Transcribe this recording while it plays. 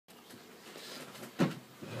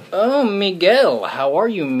Oh, Miguel. How are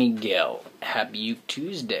you, Miguel? Happy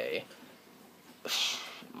Tuesday.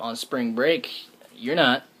 I'm on spring break. You're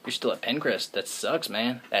not. You're still at Pencrest. That sucks,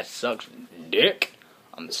 man. That sucks, dick.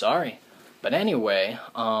 I'm sorry. But anyway,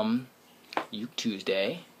 Uke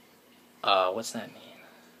Tuesday. What's that mean?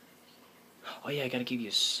 Oh yeah, I gotta give you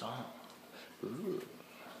a song. Ooh.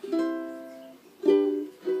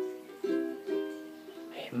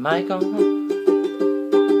 Hey, Michael.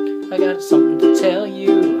 I got something to tell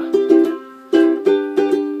you.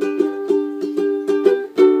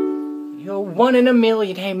 You're one in a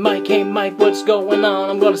million. Hey Mike, what's going on?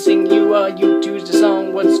 I'm gonna sing you a Uke Tuesday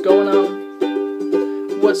song. What's going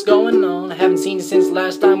on? What's going on? I haven't seen you since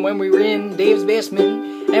last time when we were in Dave's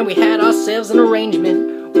basement and we had ourselves an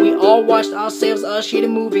arrangement. We all watched ourselves a shitty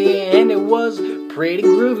movie and it was pretty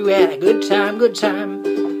groovy. We had a good time.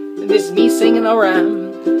 This is me singing a rhyme.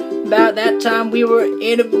 About that time we were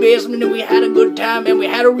in a basement and we had a good time and we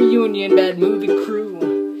had a reunion, bad movie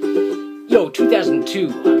crew. Yo,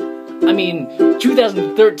 2002. I mean,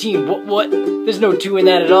 2013, what? There's no 2 in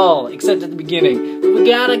that at all, except at the beginning. We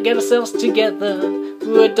gotta get ourselves together.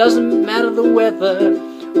 It doesn't matter the weather.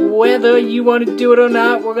 Whether you want to do it or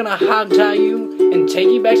not, we're gonna hog tie you and take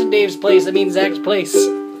you back to Dave's place, I mean Zach's place.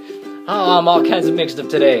 Oh, I'm all kinds of mixed up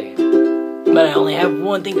today. But I only have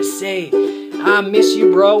one thing to say. I miss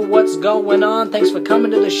you, bro. What's going on? Thanks for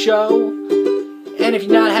coming to the show. And if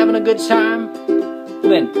you're not having a good time,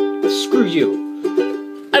 then screw you.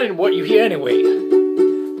 I didn't want you here anyway.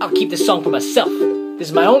 I'll keep this song for myself. This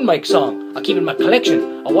is my own Mike song. I'll keep it in my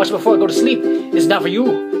collection. I'll watch it before I go to sleep. This is not for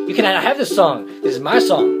you. You cannot have this song. This is my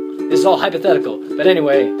song. This is all hypothetical. But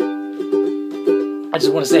anyway, I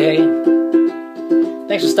just want to say hey.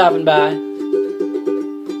 Thanks for stopping by.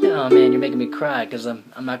 Oh man, you're making me cry because I'm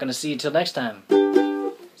not going to see you till next time.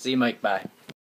 See you, Mike. Bye.